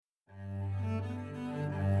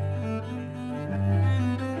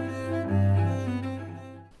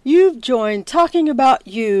joined Talking About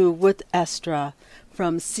You with ESTRA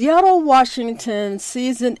from Seattle, Washington,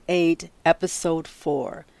 Season 8, Episode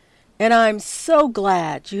 4. And I'm so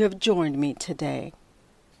glad you have joined me today.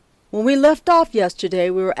 When we left off yesterday,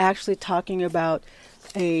 we were actually talking about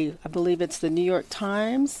I believe it's the New York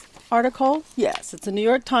Times article. Yes, it's a New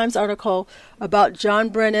York Times article about John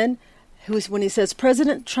Brennan, when he says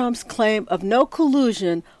President Trump's claim of no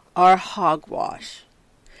collusion are hogwash.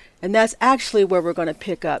 And that's actually where we're going to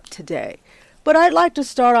pick up today. But I'd like to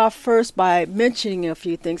start off first by mentioning a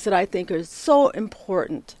few things that I think are so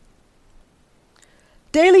important.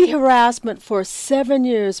 Daily harassment for 7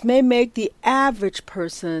 years may make the average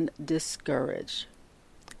person discouraged.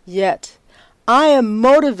 Yet, I am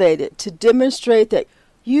motivated to demonstrate that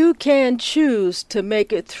you can choose to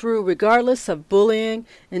make it through regardless of bullying,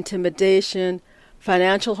 intimidation,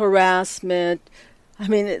 financial harassment. I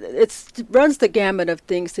mean, it runs the gamut of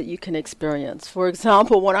things that you can experience. For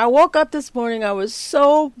example, when I woke up this morning, I was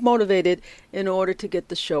so motivated in order to get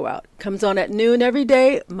the show out. It comes on at noon every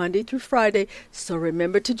day, Monday through Friday, so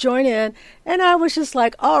remember to join in. And I was just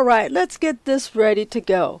like, all right, let's get this ready to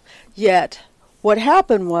go. Yet, what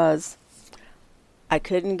happened was I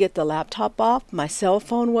couldn't get the laptop off. My cell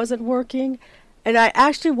phone wasn't working. And I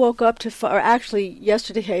actually woke up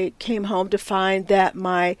yesterday came home to find that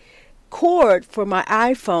my cord for my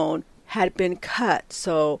iPhone had been cut,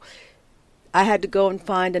 so I had to go and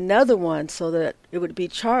find another one so that it would be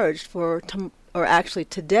charged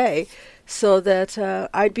today, so that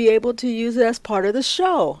I'd be able to use it as part of the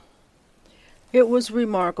show. It was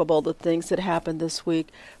remarkable, the things that happened this week,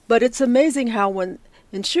 but it's amazing how when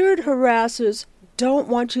insured harassers don't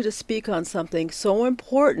want you to speak on something so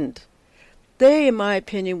important, they, in my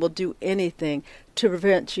opinion, will do anything to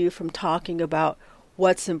prevent you from talking about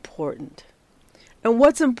what's important. And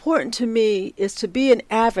what's important to me is to be an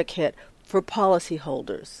advocate for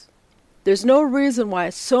policyholders. There's no reason why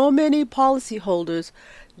so many policyholders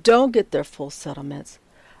don't get their full settlements,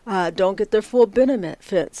 don't get their full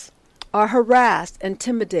benefits, are harassed,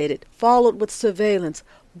 intimidated, followed with surveillance,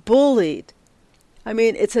 bullied. I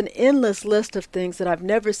mean, it's an endless list of things that I've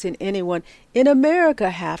never seen anyone in America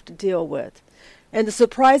have to deal with. And the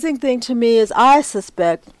surprising thing to me is I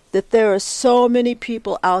suspect that there are so many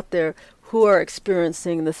people out there who are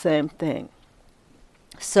experiencing the same thing.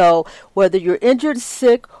 So whether you're injured,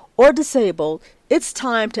 sick, or disabled, it's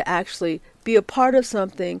time to actually be a part of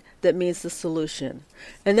something that means the solution.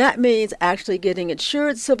 And that means actually getting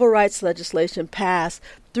insured civil rights legislation passed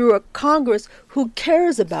through a Congress who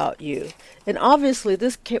cares about you. And obviously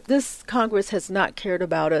this Congress has not cared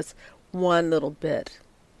about us one little bit.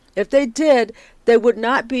 If they did, they would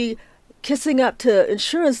not be kissing up to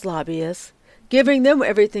insurance lobbyists, giving them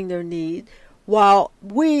everything they need, while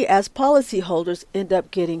we as policyholders end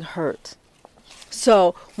up getting hurt.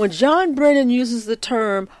 So when John Brennan uses the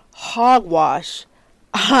term hogwash,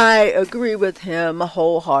 I agree with him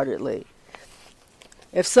wholeheartedly.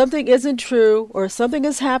 If something isn't true or something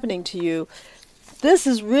is happening to you, this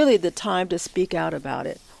is really the time to speak out about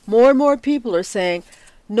it. More and more people are saying,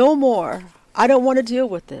 no more. I don't want to deal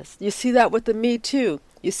with this. You see that with the Me Too.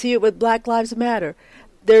 You see it with Black Lives Matter.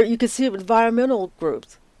 You can see it with environmental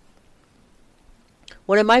groups.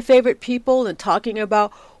 One of my favorite people in talking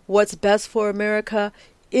about what's best for America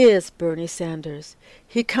is Bernie Sanders.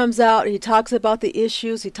 He comes out, he talks about the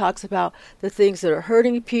issues, he talks about the things that are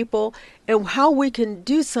hurting people and how we can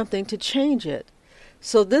do something to change it.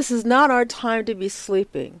 So this is not our time to be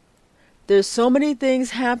sleeping. There's so many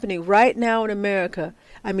things happening right now in America.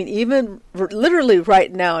 I mean, even literally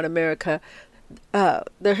right now in America.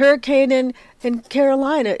 The hurricane in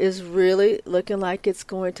Carolina is really looking like it's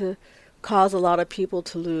going to cause a lot of people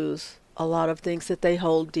to lose a lot of things that they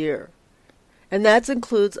hold dear. And that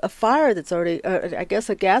includes a fire that's already, a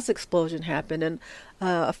gas explosion happened, and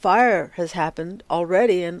a fire has happened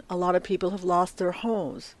already, and a lot of people have lost their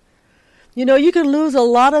homes. You know, you can lose a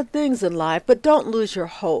lot of things in life, but don't lose your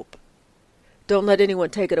hope. Don't let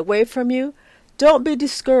anyone take it away from you. Don't be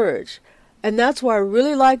discouraged. And that's why I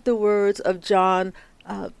really like the words of John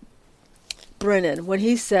Brennan when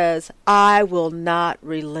he says, I will not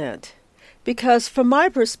relent. Because from my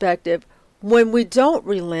perspective, when we don't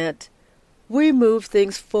relent, we move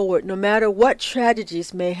things forward no matter what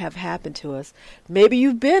tragedies may have happened to us. Maybe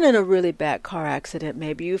you've been in a really bad car accident.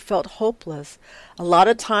 Maybe you felt hopeless. A lot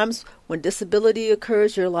of times when disability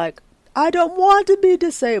occurs, you're like, I don't want to be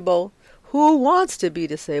disabled. Who wants to be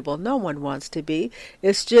disabled? No one wants to be.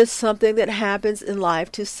 It's just something that happens in life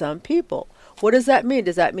to some people. What does that mean?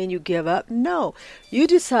 Does that mean you give up? No. You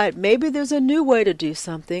decide maybe there's a new way to do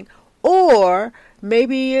something, or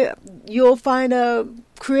maybe you'll find a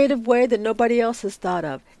creative way that nobody else has thought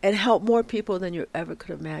of and help more people than you ever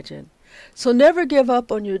could imagine. So never give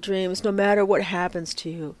up on your dreams, no matter what happens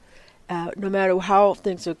to you, no matter how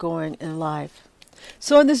things are going in life.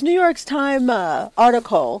 So in this New York Times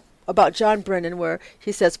article about John Brennan, where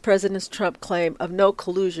he says President Trump's claim of no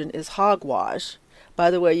collusion is hogwash.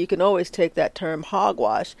 By the way, you can always take that term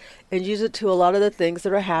hogwash and use it to a lot of the things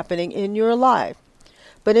that are happening in your life.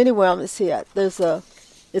 But anyway, let me see it.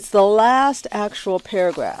 It's the last actual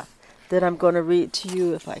paragraph that I'm going to read to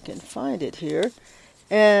you if I can find it here.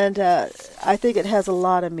 And I think it has a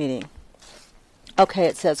lot of meaning. Okay,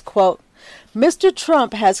 it says, quote, Mr.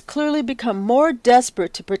 Trump has clearly become more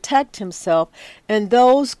desperate to protect himself and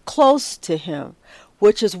those close to him,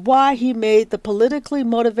 which is why he made the politically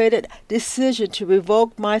motivated decision to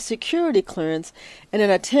revoke my security clearance in an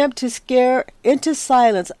attempt to scare into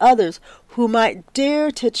silence others who might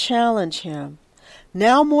dare to challenge him.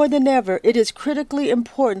 Now more than ever, it is critically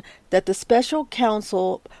important that the special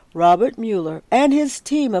counsel, Robert Mueller, and his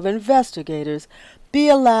team of investigators be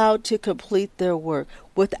allowed to complete their work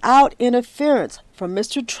without interference from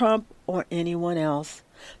Mr. Trump or anyone else,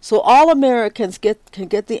 so all Americans can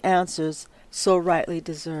get the answers so rightly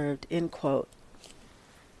deserved, end quote.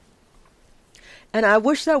 And I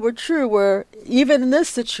wish that were true, where even in this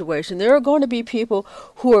situation, there are going to be people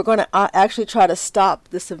who are going to actually try to stop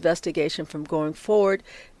this investigation from going forward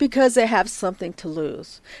because they have something to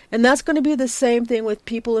lose. And that's going to be the same thing with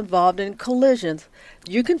people involved in collisions.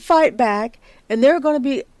 You can fight back, and there are going to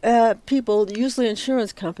be people, usually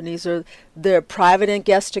insurance companies or their private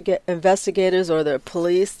investigators or their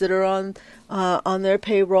police that are on their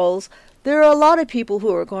payrolls. There are a lot of people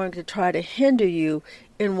who are going to try to hinder you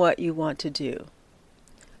in what you want to do.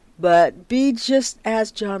 But be just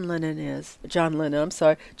as John Brennan is,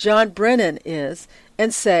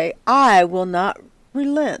 and say, I will not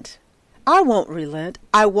relent. I won't relent.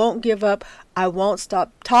 I won't give up. I won't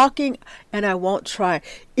stop talking, and I won't try.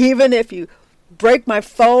 Even if you break my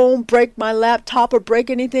phone, break my laptop, or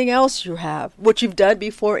break anything else you have, which you've done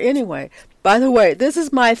before anyway. By the way, this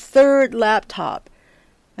is my third laptop.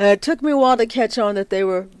 And it took me a while to catch on that they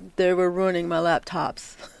were ruining my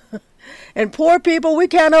laptops. And poor people, we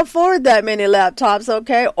can't afford that many laptops,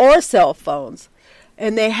 okay, or cell phones.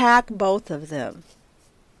 And they hack both of them.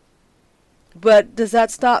 But does that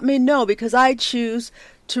stop me? No, because I choose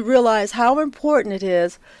to realize how important it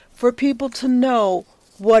is for people to know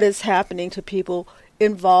what is happening to people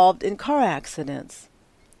involved in car accidents.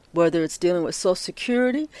 Whether it's dealing with Social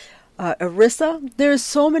Security, ERISA, there's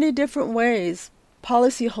so many different ways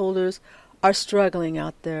policyholders are struggling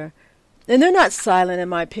out there. And they're not silent, in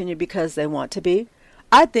my opinion, because they want to be.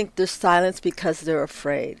 I think they're silent because they're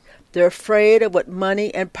afraid. They're afraid of what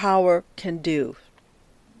money and power can do.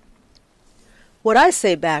 What I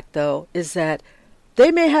say back, though, is that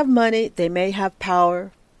they may have money, they may have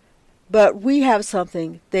power, but we have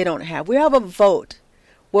something they don't have. We have a vote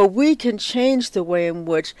where we can change the way in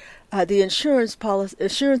which the insurance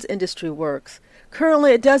industry works.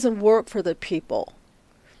 Currently, it doesn't work for the people.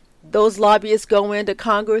 Those lobbyists go into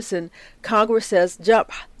Congress, and Congress says,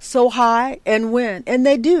 jump so high and win. And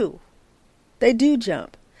they do. They do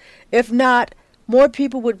jump. If not, more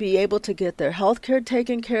people would be able to get their health care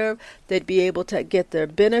taken care of. They'd be able to get their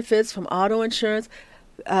benefits from auto insurance.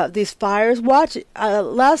 These fires,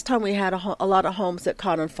 last time we had a lot of homes that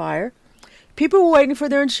caught on fire. People were waiting for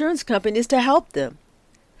their insurance companies to help them.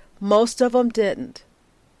 Most of them didn't.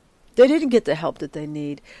 They didn't get the help that they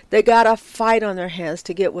need. They got a fight on their hands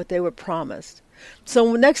to get what they were promised.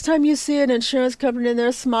 So next time you see an insurance company and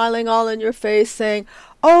they're smiling all in your face saying,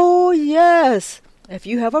 oh, yes, if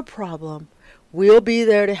you have a problem, we'll be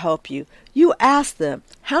there to help you. You ask them,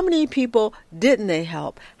 how many people didn't they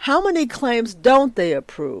help? How many claims don't they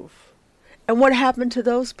approve? And what happened to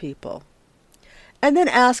those people? And then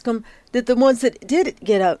ask them, did the ones that did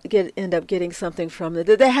end up getting something from them,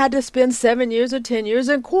 did they had to spend 7 years or 10 years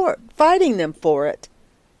in court fighting them for it?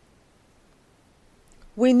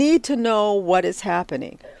 We need to know what is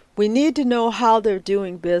happening. We need to know how they're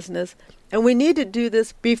doing business, and we need to do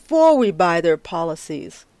this before we buy their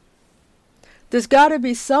policies. There's got to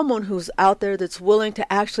be someone who's out there that's willing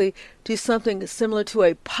to actually do something similar to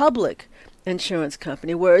a public insurance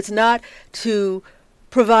company, where it's not to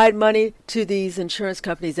provide money to these insurance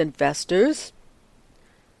companies' investors.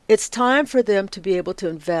 It's time for them to be able to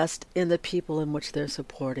invest in the people in which they're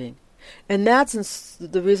supporting. And that's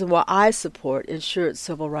the reason why I support insured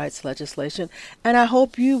civil rights legislation, and I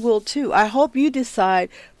hope you will too. I hope you decide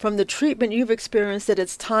from the treatment you've experienced that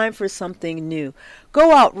it's time for something new.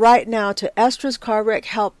 Go out right now to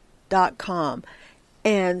estrascarwreckhelp.com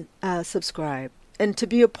and subscribe. and to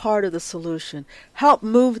be a part of the solution. Help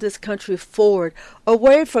move this country forward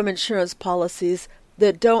away from insurance policies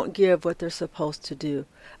that don't give what they're supposed to do.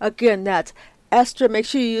 Again, that's ESTRA. Make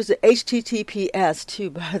sure you use the HTTPS too,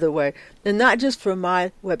 by the way, and not just for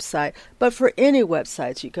my website, but for any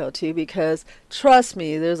websites you go to, because trust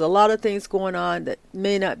me, there's a lot of things going on that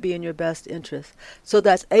may not be in your best interest. So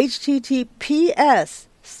that's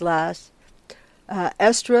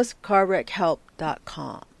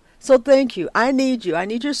https://estrascarwreckhelp.com. So thank you. I need you. I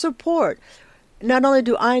need your support. Not only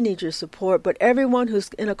do I need your support, but everyone who's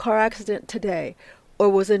in a car accident today, or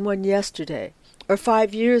was in one yesterday, or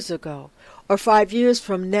 5 years ago, or 5 years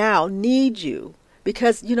from now need you.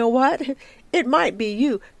 Because you know what? It might be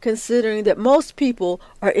you, considering that most people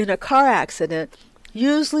are in a car accident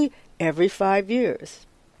usually every 5 years.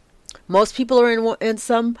 Most people are in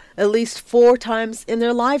some at least 4 times in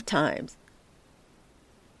their lifetimes.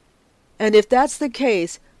 And if that's the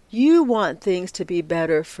case, you want things to be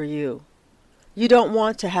better for you. You don't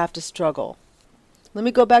want to have to struggle. Let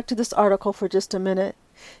me go back to this article for just a minute.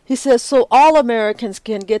 He says, so all Americans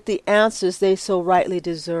can get the answers they so rightly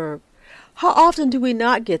deserve. How often do we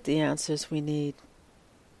not get the answers we need?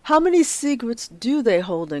 How many secrets do they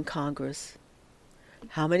hold in Congress?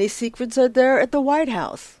 How many secrets are there at the White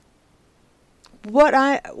House?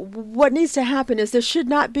 What needs to happen is there should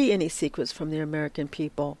not be any secrets from the American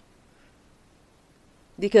people,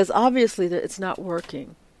 because obviously it's not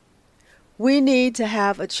working. We need to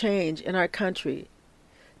have a change in our country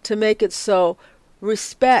to make it so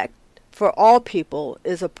respect for all people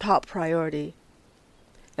is a top priority.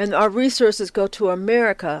 And our resources go to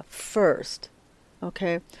America first.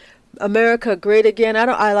 Okay? America great again.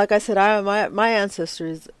 Like I said, my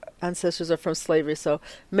ancestors are from slavery, so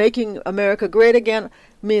making America great again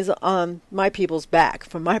means on my people's back,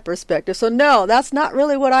 from my perspective. So no, that's not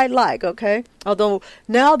really what I like, okay? Although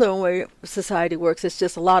now the way society works, it's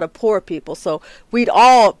just a lot of poor people. So we'd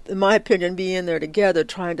all, in my opinion, be in there together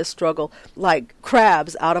trying to struggle like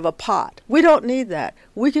crabs out of a pot. We don't need that.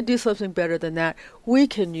 We could do something better than that. We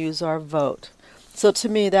can use our vote. So to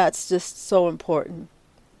me, that's just so important.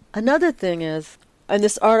 Another thing is, in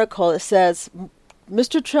this article, it says,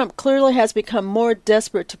 Mr. Trump clearly has become more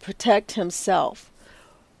desperate to protect himself.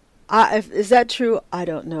 Is that true? I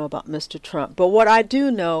don't know about Mr. Trump. But what I do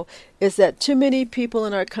know is that too many people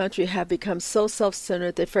in our country have become so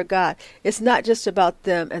self-centered they forgot it's not just about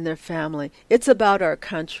them and their family. It's about our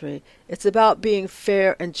country. It's about being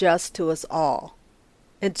fair and just to us all.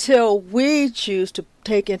 Until we choose to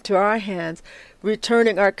take into our hands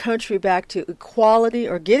returning our country back to equality,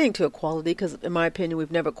 or getting to equality, because in my opinion we've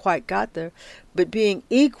never quite got there, but being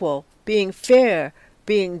equal, being fair,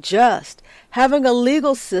 being just. Having a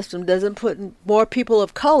legal system doesn't put more people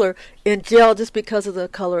of color in jail just because of the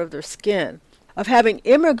color of their skin. Of having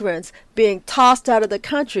immigrants being tossed out of the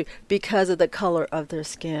country because of the color of their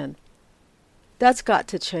skin. That's got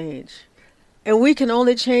to change. And we can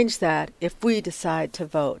only change that if we decide to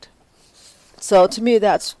vote. So to me,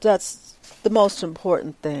 that's the most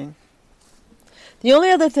important thing. The only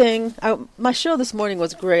other thing, my show this morning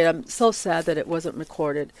was great. I'm so sad that it wasn't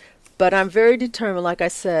recorded. But I'm very determined, like I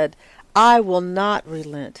said, I will not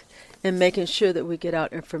relent in making sure that we get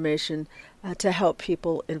out information to help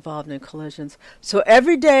people involved in collisions. So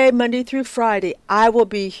every day, Monday through Friday, I will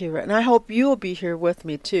be here. And I hope you will be here with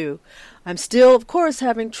me too. I'm still, of course,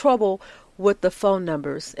 having trouble with the phone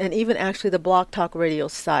numbers and even actually the Blog Talk Radio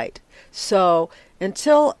site. So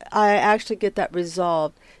until I actually get that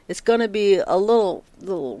resolved, it's going to be a little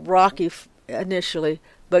rocky initially.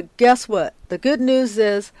 But guess what? The good news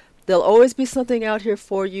is there'll always be something out here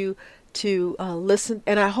for you to listen.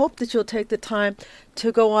 And I hope that you'll take the time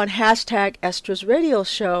to go on hashtag ESTRA's radio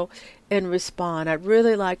show and respond. I'd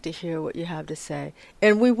really like to hear what you have to say.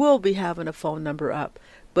 And we will be having a phone number up.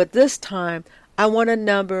 But this time, I want a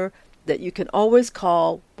number that you can always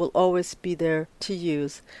call, will always be there to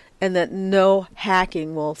use, and that no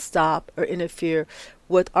hacking will stop or interfere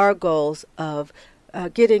with our goals of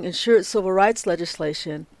getting insured civil rights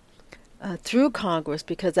legislation through Congress,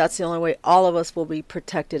 because that's the only way all of us will be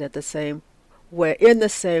protected at the same way, in the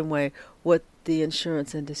same way with the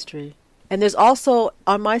insurance industry. And there's also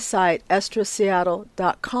on my site,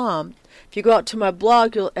 ESTRASeattle.com. If you go out to my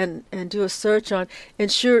blog and do a search on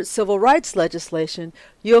insured civil rights legislation,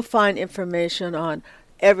 you'll find information on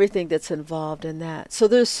everything that's involved in that. So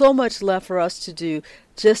there's so much left for us to do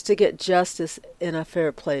just to get justice in a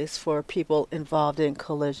fair place for people involved in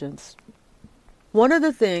collisions. One of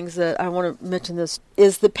the things that I want to mention this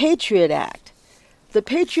is the Patriot Act. The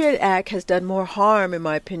Patriot Act has done more harm, in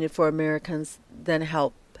my opinion, for Americans than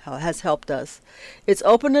has helped us. It's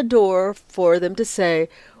opened a door for them to say,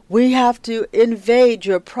 We have to invade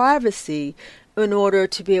your privacy in order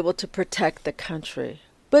to be able to protect the country.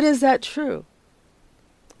 But is that true?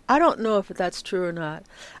 I don't know if that's true or not.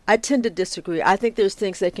 I tend to disagree. I think there's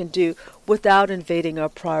things they can do without invading our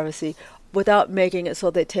privacy, without making it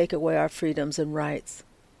so they take away our freedoms and rights.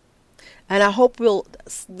 And I hope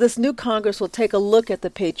this new Congress will take a look at the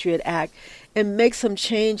Patriot Act and make some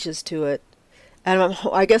changes to it. And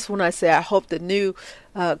I guess when I say I hope the new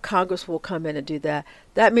Congress will come in and do that,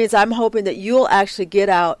 that means I'm hoping that you'll actually get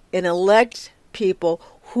out and elect people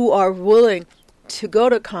who are willing to go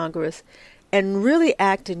to Congress and really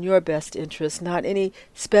act in your best interest, not any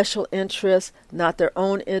special interests, not their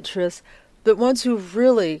own interests, but ones who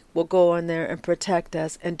really will go in there and protect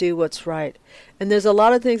us and do what's right. And there's a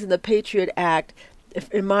lot of things in the Patriot Act,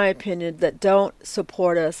 in my opinion, that don't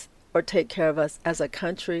support us or take care of us as a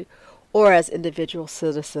country or as individual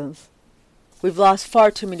citizens. We've lost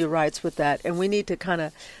far too many rights with that, and we need to kind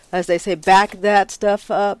of, as they say, back that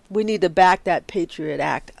stuff up. We need to back that Patriot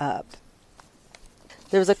Act up.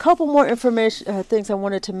 There's a couple more things I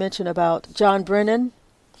wanted to mention about John Brennan.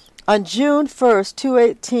 On June 1st,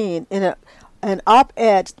 2018, in an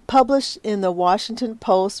op-ed published in the Washington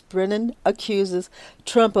Post, Brennan accuses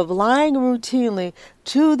Trump of lying routinely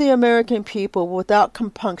to the American people without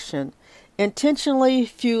compunction, intentionally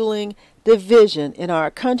fueling division in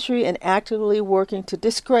our country and actively working to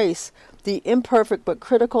disgrace the imperfect but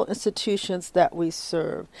critical institutions that we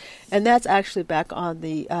serve. And that's actually back on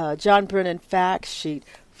the John Brennan fact sheet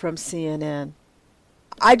from CNN.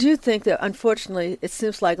 I do think that, unfortunately, it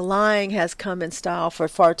seems like lying has come in style for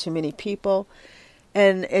far too many people,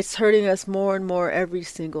 and it's hurting us more and more every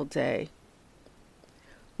single day.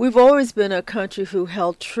 We've always been a country who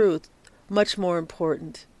held truth much more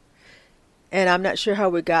important. And I'm not sure how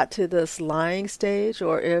we got to this lying stage,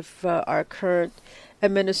 or if our current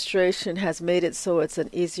administration has made it so it's an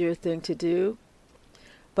easier thing to do.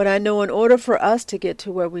 But I know in order for us to get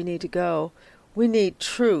to where we need to go, we need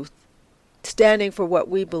truth, standing for what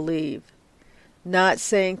we believe, not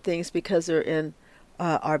saying things because they're in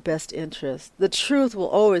our best interest. The truth will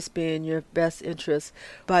always be in your best interest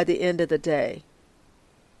by the end of the day.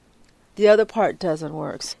 The other part doesn't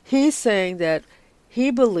work. He's saying that he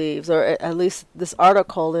believes, or at least this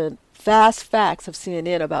article in Fast Facts of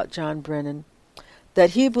CNN about John Brennan,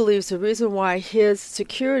 that he believes the reason why his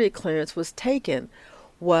security clearance was taken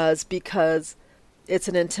was because it's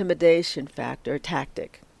an intimidation factor,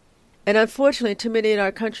 tactic. And unfortunately, too many in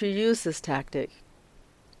our country use this tactic,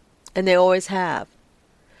 and they always have.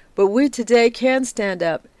 But we today can stand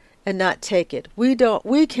up and not take it. We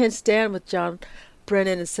can stand with John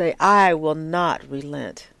Brennan and say, I will not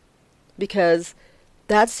relent, because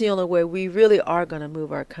that's the only way we really are going to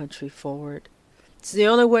move our country forward. It's the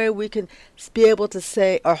only way we can be able to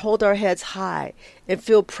say or hold our heads high and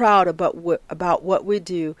feel proud about what we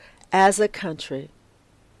do as a country.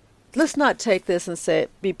 Let's not take this and say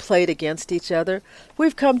be played against each other.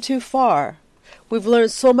 We've come too far. We've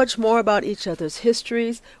learned so much more about each other's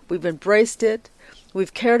histories. We've embraced it.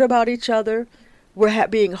 We've cared about each other. We're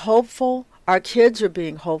being hopeful. Our kids are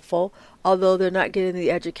being hopeful, although they're not getting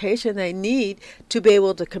the education they need to be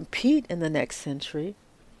able to compete in the next century.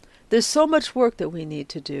 There's so much work that we need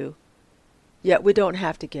to do, yet we don't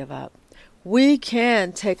have to give up. We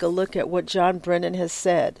can take a look at what John Brennan has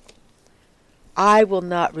said. I will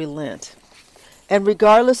not relent. And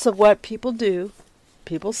regardless of what people do,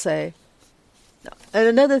 people say. And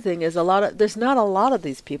another thing is there's not a lot of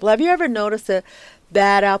these people. Have you ever noticed that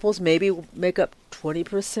bad apples maybe make up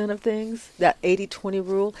 20% of things, that 80-20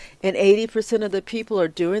 rule, and 80% of the people are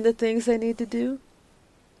doing the things they need to do?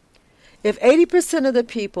 If 80% of the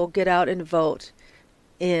people get out and vote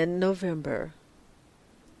in November,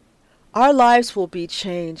 our lives will be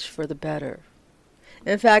changed for the better.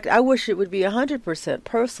 In fact, I wish it would be 100%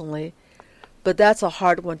 personally, but that's a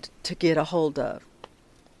hard one to get a hold of.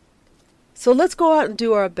 So let's go out and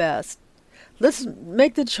do our best. Let's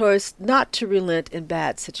make the choice not to relent in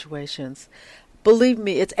bad situations. Believe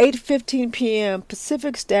me, it's 8:15 p.m.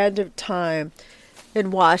 Pacific Standard Time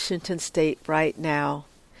in Washington State right now.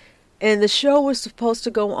 And the show was supposed to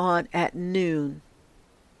go on at noon.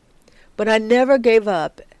 But I never gave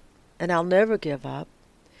up, and I'll never give up.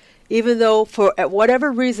 Even though, for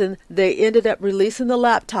whatever reason, they ended up releasing the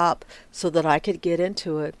laptop so that I could get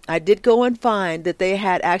into it. I did go and find that they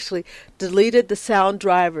had actually deleted the sound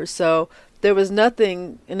driver, so there was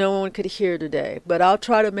nothing no one could hear today. But I'll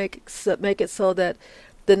try to make it so that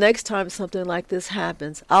the next time something like this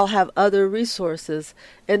happens, I'll have other resources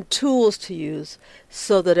and tools to use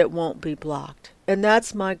so that it won't be blocked. And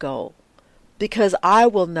that's my goal, because I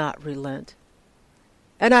will not relent.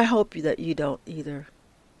 And I hope that you don't either.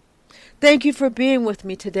 Thank you for being with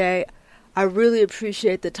me today. I really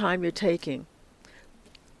appreciate the time you're taking.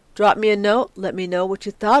 Drop me a note. Let me know what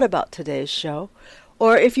you thought about today's show.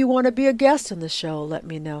 Or if you want to be a guest on the show, let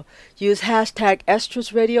me know. Use hashtag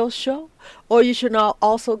ESTRA's Radio Show. Or you should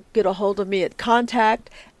also get a hold of me at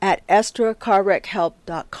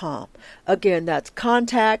contact@estracarwreckhelp.com. Again, that's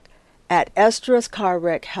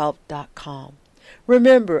contact@estrascarwreckhelp.com.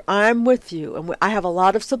 Remember, I'm with you, and I have a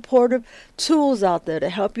lot of supportive tools out there to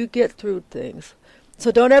help you get through things.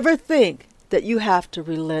 So don't ever think that you have to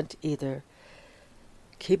relent either.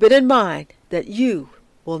 Keep it in mind that you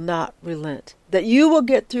will not relent, that you will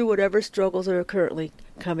get through whatever struggles are currently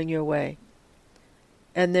coming your way.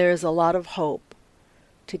 And there is a lot of hope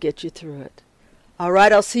to get you through it. All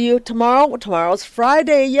right, I'll see you tomorrow. Well, tomorrow's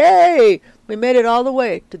Friday. Yay! We made it all the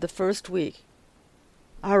way to the first week.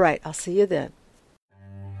 All right, I'll see you then.